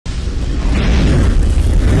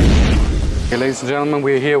Hey, ladies and gentlemen,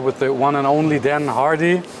 we're here with the one and only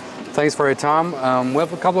DANHARDY. Thanks for your time. We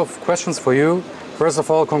have a couple of questions for you. First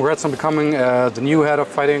of all, congrats on becoming the new head of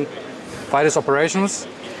Fighters Operations.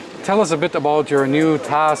 Tell us a bit about your new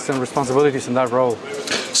tasks and responsibilities in that role.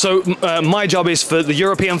 So my job is for the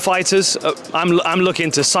European fighters. I'm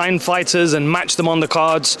looking to sign fighters and match them on the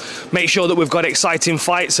cards, make sure that we've got exciting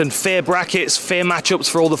fights and fair brackets, fair matchups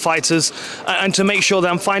for all the fighters, and to make sure that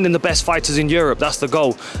I'm finding the best fighters in Europe. That's the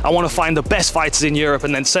goal. I want to find the best fighters in Europe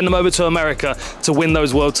and then send them over to America to win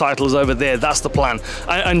those world titles over there. That's the plan.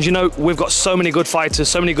 And you know, we've got so many good fighters,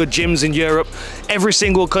 so many good gyms in Europe. Every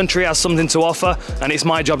single country has something to offer, and it's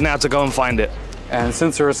my job now to go and find it. And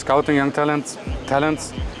since you're scouting young talents,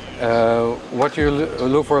 what do you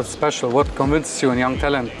look for special? What convinces you in young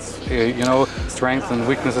talents? You know, strengths and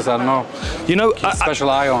weaknesses, I don't know. You know, special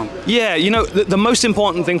eye on. Yeah, you know, the most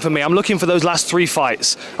important thing for me, I'm looking for those last 3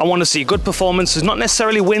 fights. I want to see good performances, not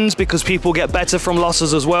necessarily wins, because people get better from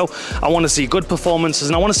losses as well. I want to see good performances,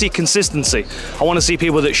 and I want to see consistency. I want to see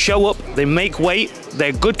people that show up, they make weight,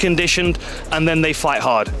 they're good conditioned, and then they fight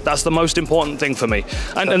hard. That's the most important thing for me.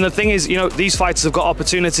 And the thing is, you know, these fighters have got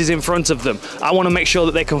opportunities in front of them. I want to make sure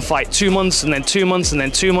that they can fight 2 months, and then 2 months, and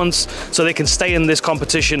then 2 months, so they can stay in this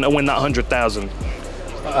competition and win that 100,000.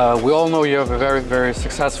 We all know you have a very, very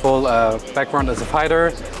successful background as a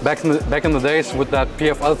fighter. Back in the days with that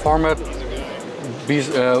PFL format,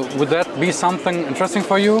 would that be something interesting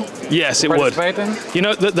for you? Yes, it would. You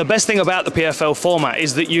know, the best thing about the PFL format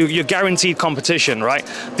is that you're guaranteed competition, right?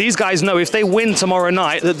 These guys know if they win tomorrow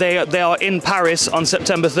night that they are in Paris on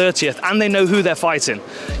September 30th, and they know who they're fighting.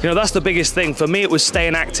 You know, that's the biggest thing. For me, it was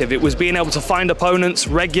staying active. It was being able to find opponents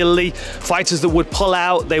regularly, fighters that would pull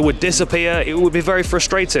out, they would disappear. It would be very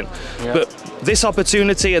frustrating. Yeah. But this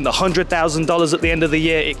opportunity and the $100,000 at the end of the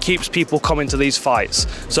year, it keeps people coming to these fights.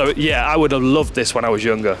 So yeah, I would have loved this when I was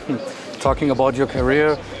younger. Talking about your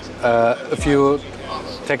career, if you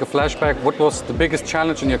take a flashback, what was the biggest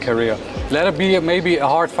challenge in your career? Let it be maybe a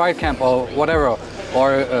hard fight camp or whatever,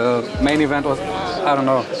 or a main event, or I don't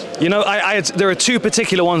know. You know, there are 2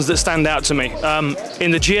 particular ones that stand out to me.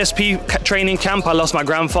 In the GSP training camp, I lost my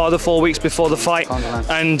grandfather 4 weeks before the fight,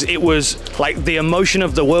 and it was like the emotion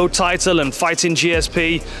of the world title and fighting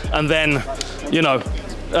GSP, and then, you know,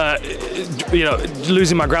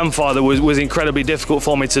 losing my grandfather was incredibly difficult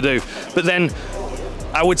for me to do. But then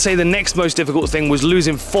I would say the next most difficult thing was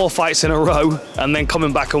losing 4 fights in a row and then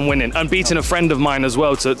coming back and winning, and beating a friend of mine as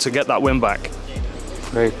well to get that win back.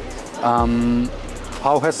 Great.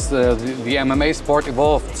 How has the MMA sport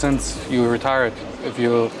evolved since you retired? If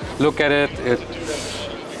you look at it,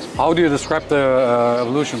 how do you describe the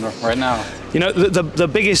evolution right now? You know, the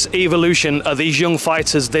biggest evolution are these young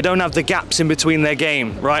fighters. They don't have the gaps in between their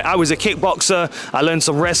game, right? I was a kickboxer, I learned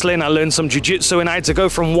some wrestling, I learned some jiu-jitsu, and I had to go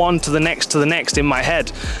from one to the next in my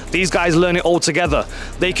head. These guys learn it all together.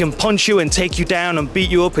 They can punch you and take you down and beat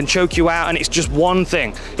you up and choke you out, and it's just one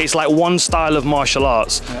thing. It's like one style of martial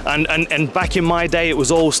arts. Yeah. And back in my day, it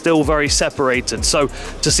was all still very separated. So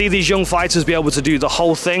to see these young fighters be able to do the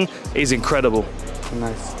whole thing is incredible.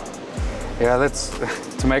 Nice. Yeah,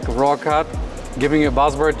 to make a raw cut, giving you a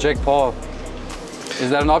buzzword, Jake Paul. Is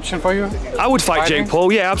that an option for you? I would fight Jake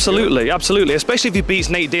Paul, yeah, absolutely, absolutely. Especially if he beats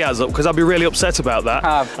Nate Diaz up, because I'd be really upset about that.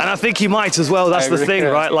 And I think he might as well, that's the thing,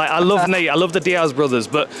 right? Like, I love Nate, I love the Diaz brothers,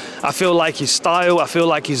 but I feel like his style, I feel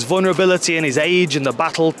like his vulnerability and his age and the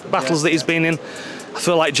battles that he's been in, I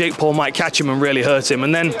feel like Jake Paul might catch him and really hurt him.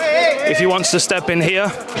 And then if he wants to step in here,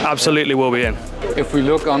 absolutely will be in. If we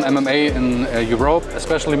look on MMA in Europe,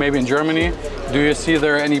 especially maybe in Germany, do you see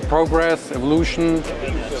there any progress, evolution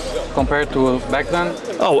compared to back then?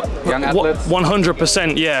 Oh, young athletes?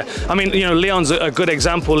 100%, yeah. I mean, you know, Leon's a good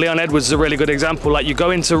example. Leon Edwards is a really good example. Like, you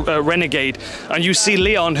go into Renegade and you see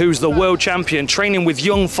Leon, who's the world champion, training with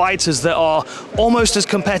young fighters that are almost as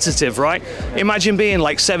competitive, right? Imagine being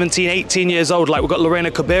like 17, 18 years old. Like, we've got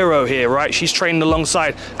Lorena Cabero here, right? She's training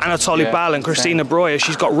alongside Anatoly Bal and Christina Breuer.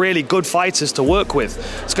 She's got really good fighters to work with.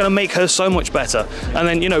 It's going to make her so much better. And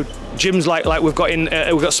then, you know, gyms like we've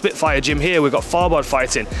got Spitfire gym here, we've got Farbod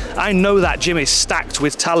fighting. I know that gym is stacked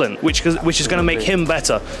with talent, which is going to make him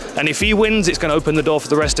better. And if he wins, it's going to open the door for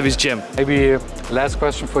the rest of his gym. Maybe last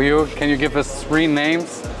question for you. Can you give us 3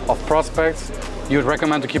 names of prospects you would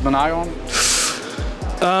recommend to keep an eye on?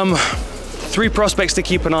 3 prospects to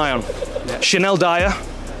keep an eye on. Yeah. Chanel Dyer.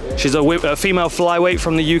 She's a female flyweight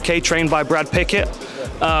from the UK, trained by Brad Pickett.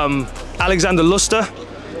 Alexander Luster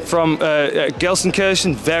from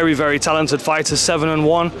Gelsenkirchen, very, very talented fighter,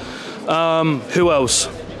 7-1. Who else?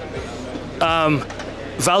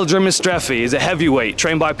 Valdrimir Strefi is a heavyweight,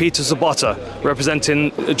 trained by Peter Sobotta.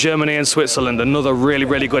 representing Germany and Switzerland. Another really,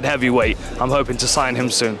 really good heavyweight. I'm hoping to sign him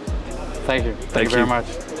soon. Thank you. Thank you very much.